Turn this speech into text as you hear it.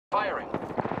Firing.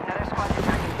 Another squad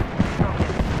attacking.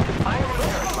 Focus. I am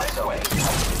repairing myself.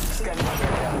 Scanning my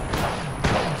area.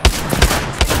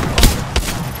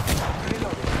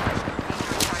 Reloading.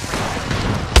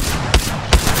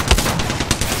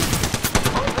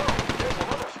 Oh no! There's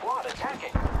another squad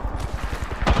attacking.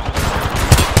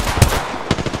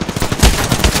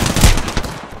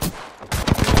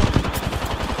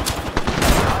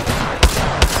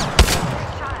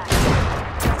 Shot at.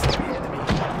 The enemy.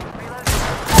 Reloading.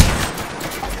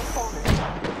 I have fallen.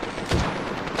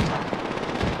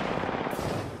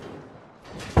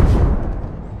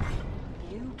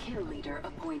 New kill leader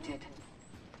appointed.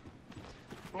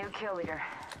 New kill leader.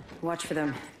 Watch for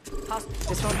them.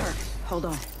 This won't hurt. Hold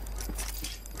on.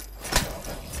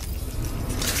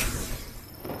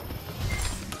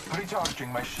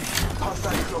 Recharging my shield.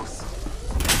 Hostile close.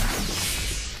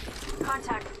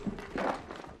 Contact.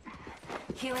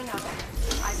 Healing up.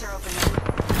 Eyes are open.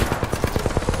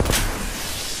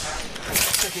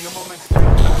 Taking a moment to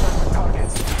attack the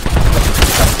targets.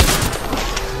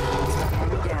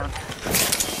 Enemy down.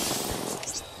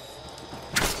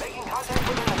 Making contact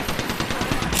with enemy.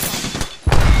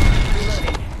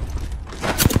 Reloading.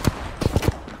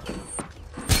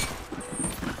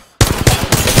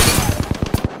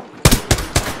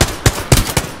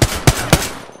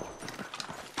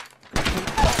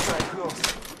 Hostile close.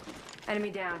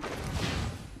 Enemy down.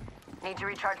 Need to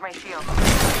recharge my shield.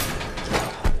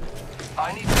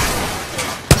 I need to...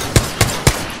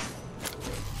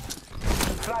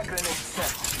 Flag grenade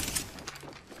set.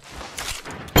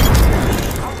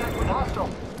 Contact with hostile.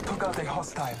 Took out a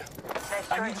hostile.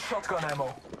 Nice I try. need shotgun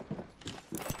ammo.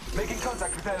 Making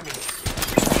contact with enemy.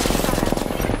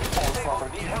 All father,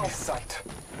 need give help. me sight.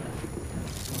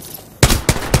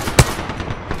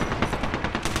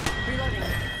 Reloading.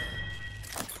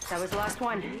 That was the last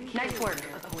one. Nice work.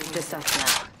 Just us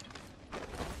now.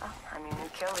 Oh, I'm your new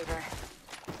kill leader.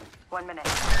 1 minute.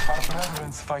 Our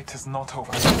brethren's fight is not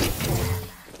over.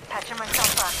 Patching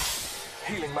myself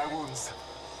Healing my wounds. up.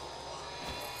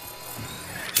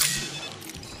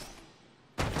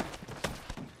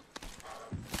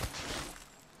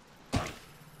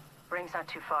 Ring's not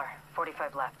too far.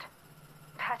 45 left.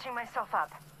 Patching myself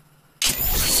up.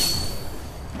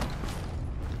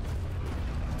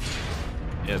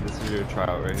 Yeah, this is your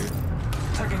tryout right here.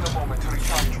 Taking a moment to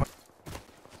recharge my...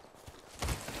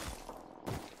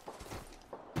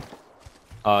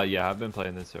 Yeah, I've been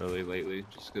playing this early lately,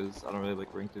 just because I don't really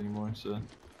like ranked anymore, so.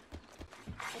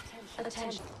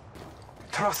 Attention.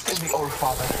 Trust in the Old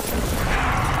Father.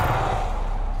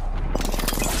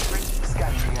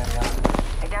 Scanning the area.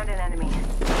 I downed an enemy.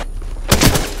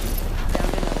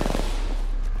 Downed another.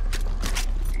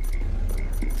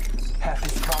 Half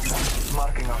is crossing,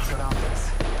 marking our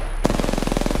surroundings.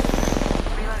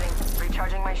 Reloading.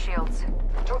 Recharging my shields.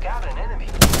 Took out an enemy.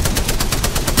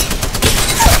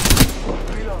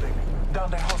 Reloading.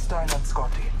 Down a hostile on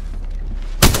Scotty.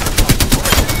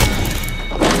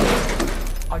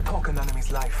 I took an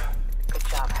enemy's life. Good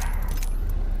job.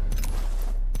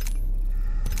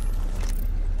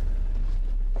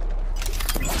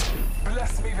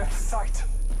 Bless me with sight.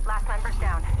 Last members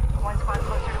down. One squad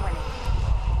closer to winning.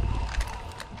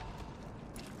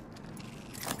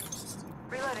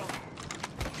 Reloading.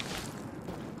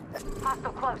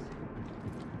 Hostile close.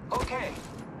 Okay.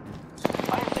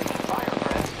 I am taking fire,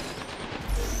 friend.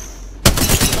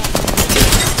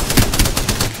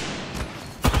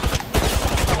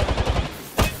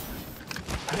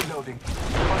 Reloading.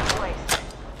 One place.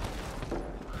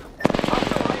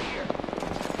 Hostile right here.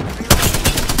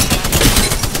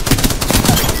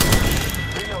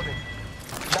 Reloading.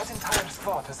 That entire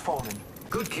squad has fallen.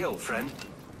 Good kill, friend.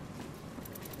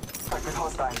 Back with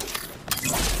hostile.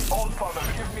 Old Father,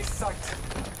 give me sight.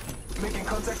 Making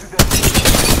contact with them.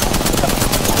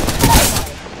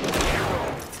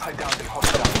 I downed the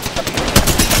hostile.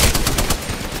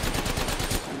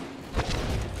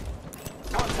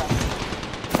 Contact.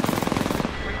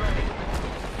 Reloading.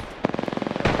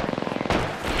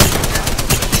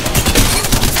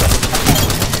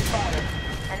 Fire.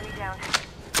 Enemy down.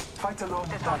 Fight alone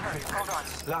This with won't that hurt. quick. Hold on.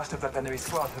 Last of that enemy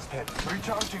squad has hit.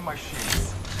 Recharging my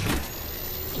shields.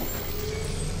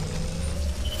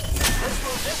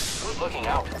 This. Good looking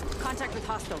out. Contact with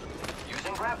hostile.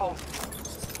 Using grapple.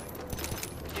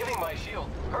 Giving my shield.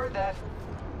 Heard that.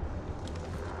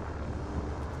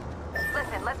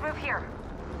 Listen, let's move here.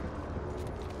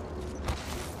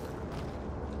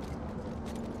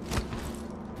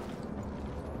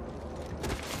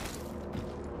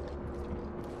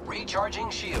 Recharging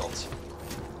shields.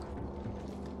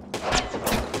 Big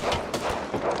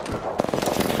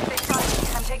shot.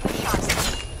 I'm taking shots.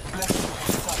 Bless you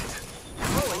with sight.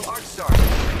 Throwing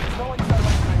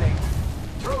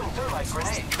my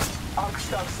grenade. Arc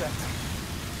stab set.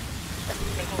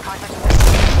 Making contact with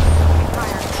enemy.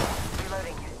 Fire.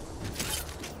 Reloading.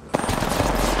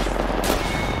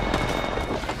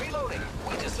 Reloading.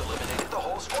 We just eliminated the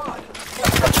whole squad.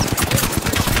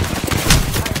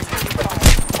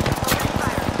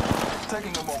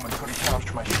 Taking a moment to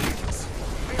recharge my shields.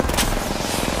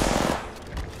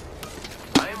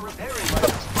 I am repairing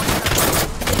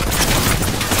my...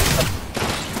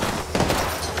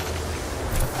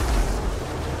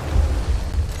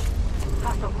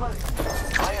 Hostile close.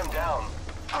 I am down.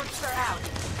 Arcs are out.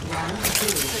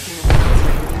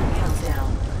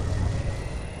 Countdown.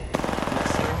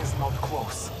 Next ring is not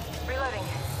close. Reloading.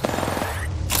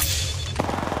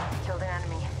 Killed an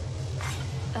enemy.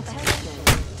 Attention.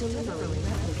 Delivery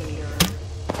replicator.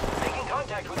 Making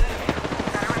contact with enemy.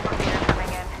 Got a replicator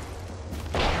coming in.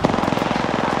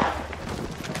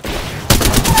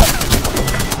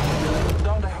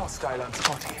 Down the hostile on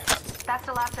Scotty. That's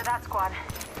the last of that squad.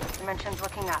 Dimensions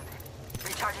looking up.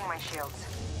 Recharging my shields.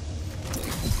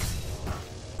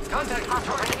 Contact with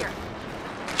Hostile right target. here.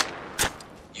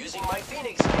 Using my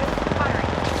Phoenix kit. Firing.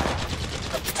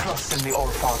 Trust in the All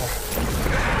Father.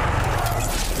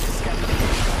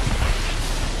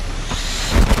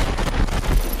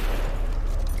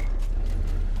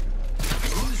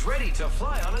 Who's ready to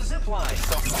fly on a zip line?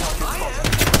 I am.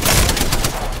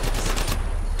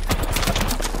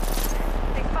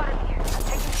 They spotted me. I'm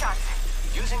taking shots.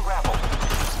 Using grapple.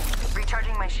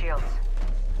 Recharging my shields.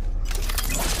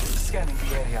 Scanning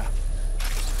the area.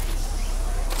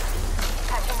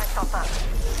 Patching myself up.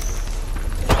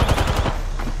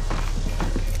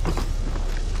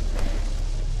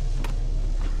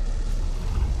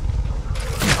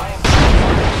 I am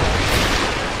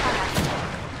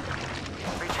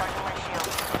Recharging my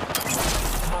shields.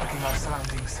 Marking our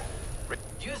surroundings.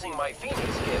 using my Phoenix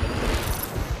kit.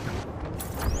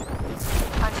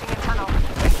 Punching a tunnel.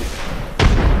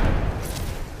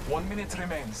 1 minute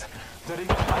remains. The ring.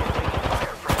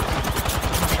 Fire,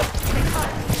 friend.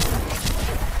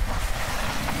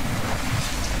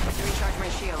 Recharge my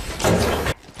shield.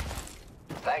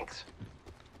 Thanks.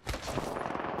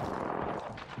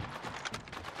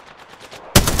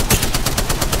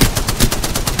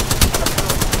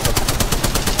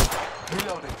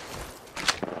 Reloading.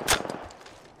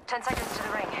 10 seconds to the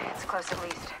ring. It's close at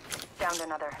least. Downed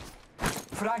another.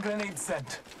 Frag grenade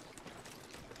sent.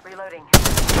 Reloading.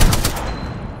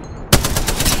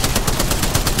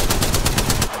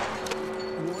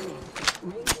 Warning.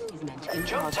 Ring movement in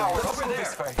Jump progress. tower Let's over go there.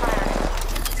 this way.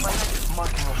 Fire.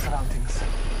 Marking our surroundings.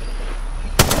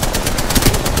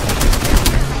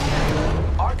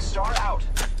 Arc star out.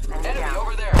 Enemy down.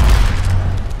 over there.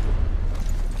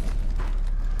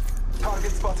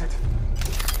 Target spotted.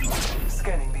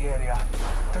 Scanning the area.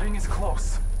 The ring is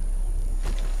close.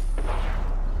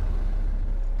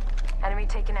 Enemy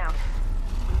taken out.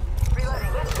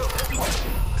 Reloading. Let's go this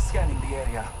way. Scanning the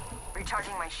area.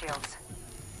 Recharging my shields.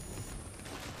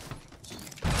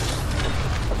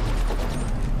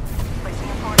 Placing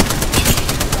a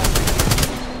corner.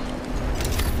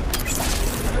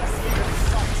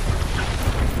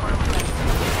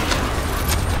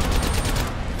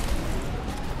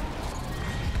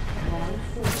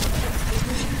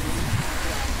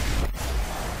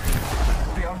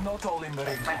 They are not all in the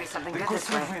ring. Might be something The good this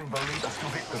Gusman way. win will lead us to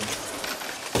victory.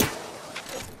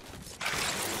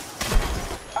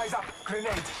 Eyes up!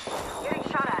 Grenade! Getting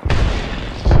shot at.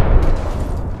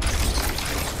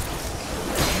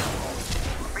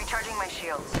 Recharging my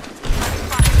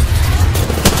shields.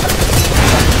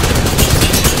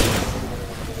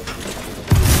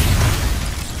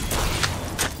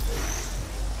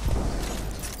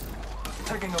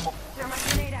 Taking a mo- Throw my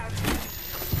grenade out.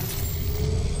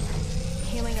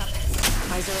 Healing up.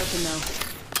 Eyes are open though.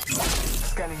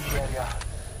 Scanning the area.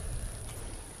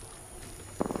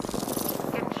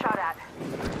 Getting shot at.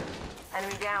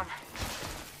 Enemy down.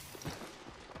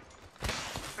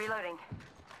 Reloading.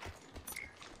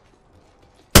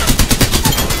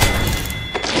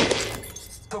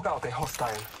 Took out a hostile.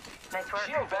 Nice work.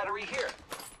 Shield battery here.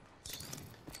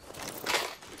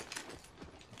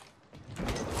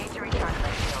 Need to recharge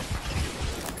my shield.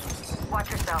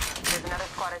 Watch yourself. There's another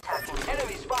squad attacking.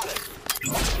 Enemy spotted.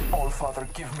 All Father,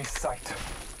 give me sight.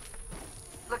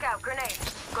 Look out, grenade.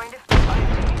 Going to... I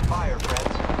am taking fire,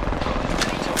 friends. Who's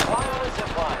ready to fly on a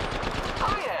zip line?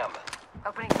 I am.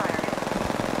 Opening fire.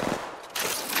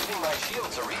 Using my shield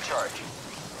to recharge.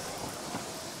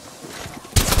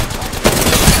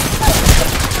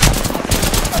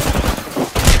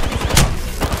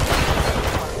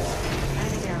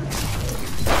 Enemy down.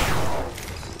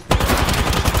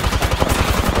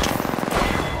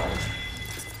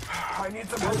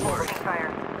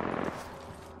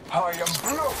 I am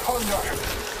blood thunder.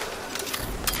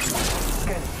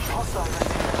 Again, hostile right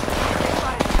here.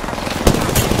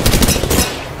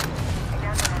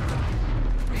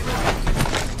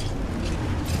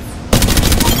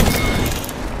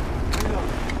 Reload.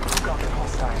 Who got the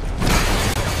hostile?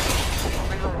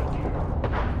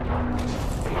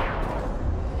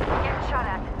 Getting shot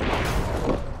at.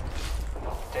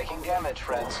 Taking damage,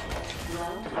 friends.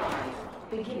 Round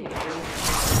 5. Beginning.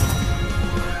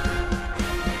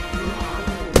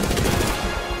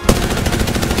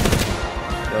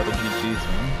 Yo, the GG's,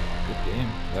 man. Good game.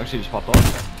 It actually just popped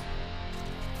off.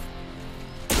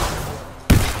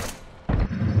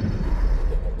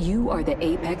 You are the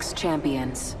Apex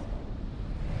champions.